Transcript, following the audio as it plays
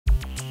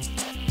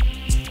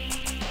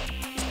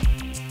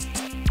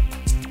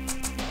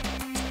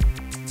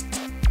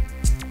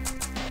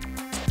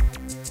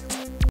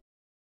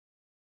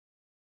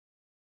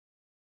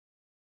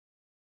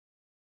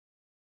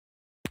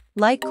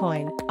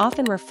Litecoin,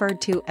 often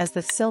referred to as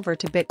the silver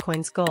to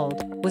Bitcoin's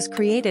gold, was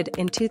created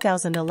in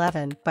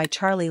 2011 by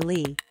Charlie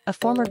Lee, a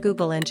former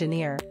Google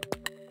engineer.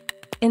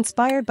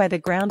 Inspired by the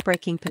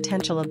groundbreaking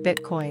potential of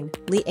Bitcoin,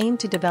 Lee aimed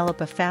to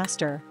develop a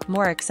faster,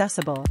 more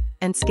accessible,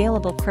 and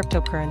scalable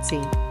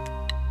cryptocurrency.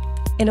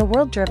 In a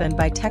world driven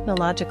by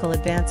technological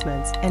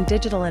advancements and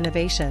digital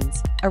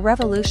innovations, a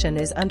revolution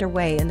is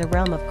underway in the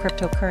realm of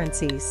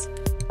cryptocurrencies.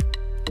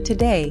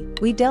 Today,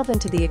 we delve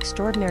into the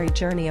extraordinary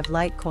journey of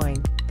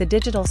Litecoin, the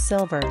digital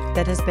silver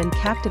that has been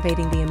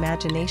captivating the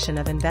imagination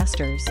of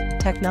investors,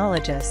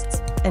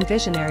 technologists, and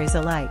visionaries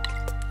alike.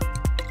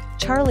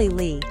 Charlie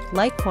Lee,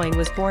 Litecoin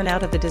was born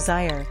out of the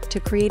desire to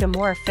create a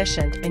more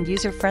efficient and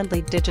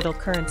user-friendly digital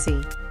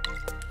currency.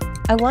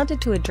 I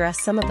wanted to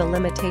address some of the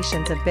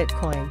limitations of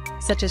Bitcoin,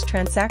 such as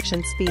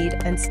transaction speed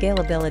and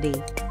scalability,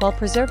 while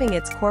preserving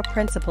its core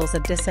principles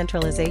of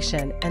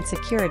decentralization and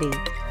security.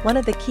 One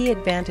of the key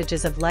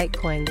advantages of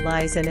Litecoin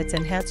lies in its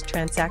enhanced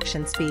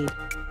transaction speed.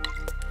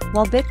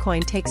 While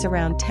Bitcoin takes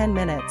around 10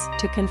 minutes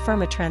to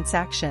confirm a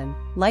transaction,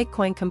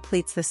 Litecoin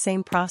completes the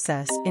same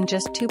process in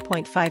just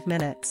 2.5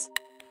 minutes.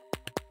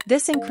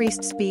 This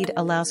increased speed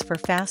allows for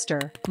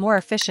faster, more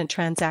efficient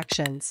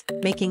transactions,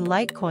 making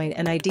Litecoin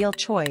an ideal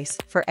choice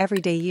for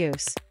everyday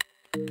use.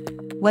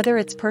 Whether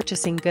it's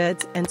purchasing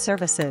goods and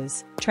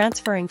services,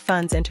 transferring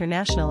funds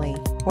internationally,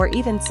 or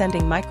even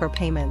sending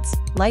micropayments,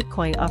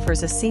 Litecoin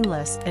offers a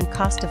seamless and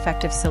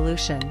cost-effective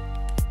solution.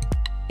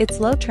 Its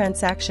low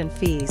transaction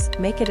fees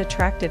make it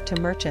attractive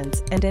to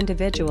merchants and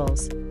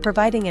individuals,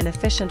 providing an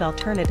efficient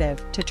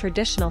alternative to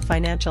traditional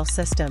financial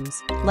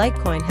systems.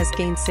 Litecoin has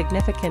gained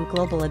significant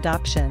global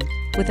adoption,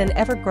 with an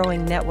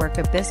ever-growing network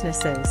of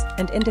businesses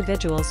and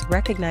individuals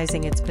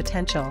recognizing its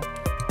potential.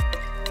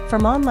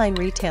 From online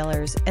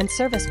retailers and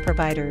service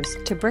providers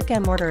to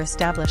brick-and-mortar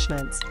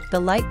establishments, the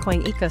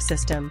Litecoin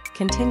ecosystem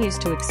continues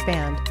to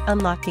expand,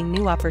 unlocking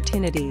new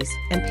opportunities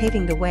and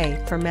paving the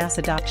way for mass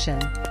adoption.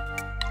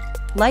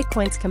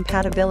 Litecoin's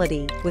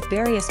compatibility with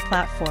various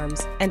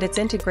platforms and its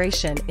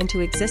integration into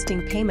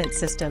existing payment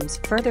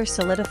systems further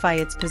solidify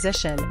its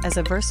position as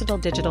a versatile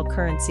digital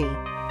currency.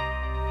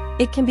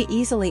 It can be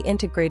easily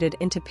integrated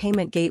into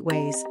payment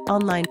gateways,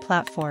 online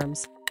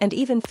platforms, and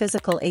even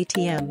physical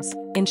ATMs,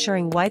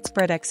 ensuring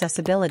widespread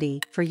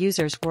accessibility for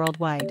users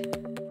worldwide.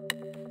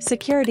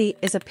 Security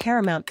is a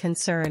paramount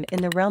concern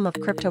in the realm of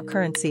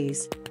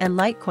cryptocurrencies, and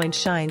Litecoin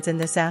shines in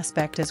this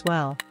aspect as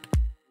well.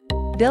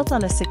 Built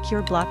on a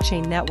secure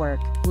blockchain network,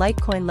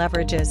 Litecoin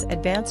leverages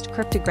advanced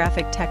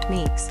cryptographic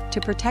techniques to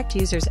protect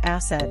users'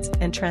 assets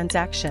and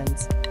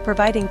transactions,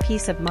 providing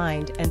peace of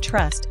mind and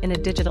trust in a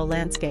digital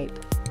landscape.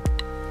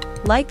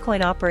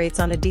 Litecoin operates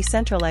on a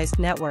decentralized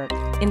network,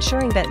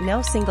 ensuring that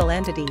no single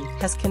entity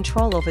has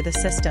control over the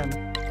system.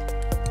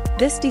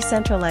 This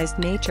decentralized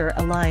nature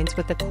aligns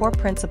with the core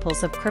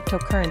principles of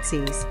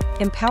cryptocurrencies,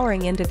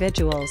 empowering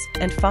individuals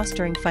and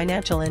fostering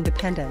financial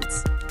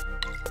independence.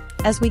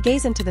 As we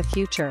gaze into the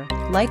future,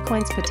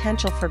 Litecoin's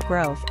potential for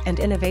growth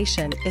and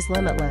innovation is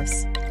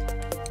limitless.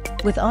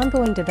 With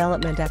ongoing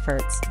development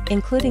efforts,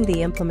 including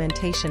the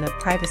implementation of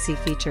privacy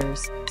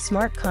features,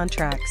 smart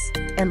contracts,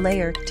 and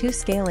Layer 2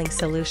 scaling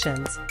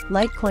solutions,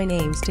 Litecoin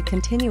aims to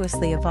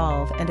continuously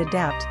evolve and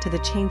adapt to the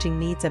changing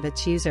needs of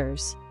its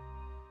users.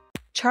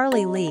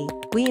 Charlie Lee,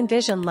 we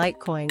envision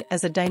Litecoin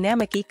as a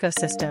dynamic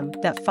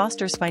ecosystem that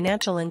fosters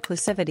financial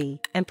inclusivity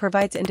and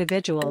provides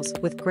individuals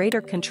with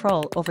greater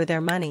control over their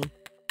money.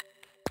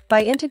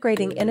 By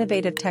integrating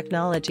innovative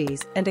technologies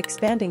and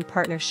expanding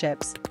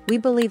partnerships, we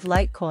believe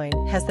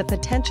Litecoin has the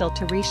potential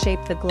to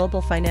reshape the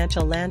global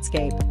financial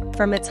landscape.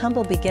 From its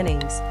humble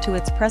beginnings to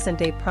its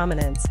present-day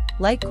prominence,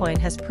 Litecoin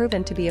has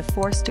proven to be a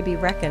force to be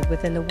reckoned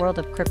with in the world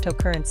of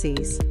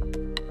cryptocurrencies.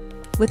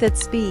 With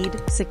its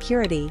speed,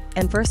 security,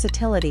 and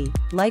versatility,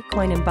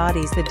 Litecoin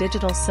embodies the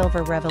digital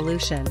silver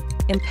revolution,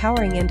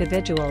 empowering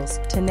individuals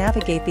to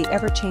navigate the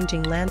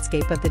ever-changing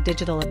landscape of the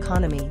digital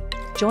economy.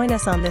 Join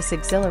us on this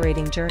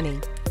exhilarating journey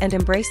and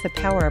embrace the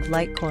power of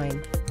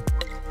Litecoin.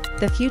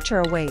 The future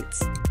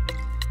awaits.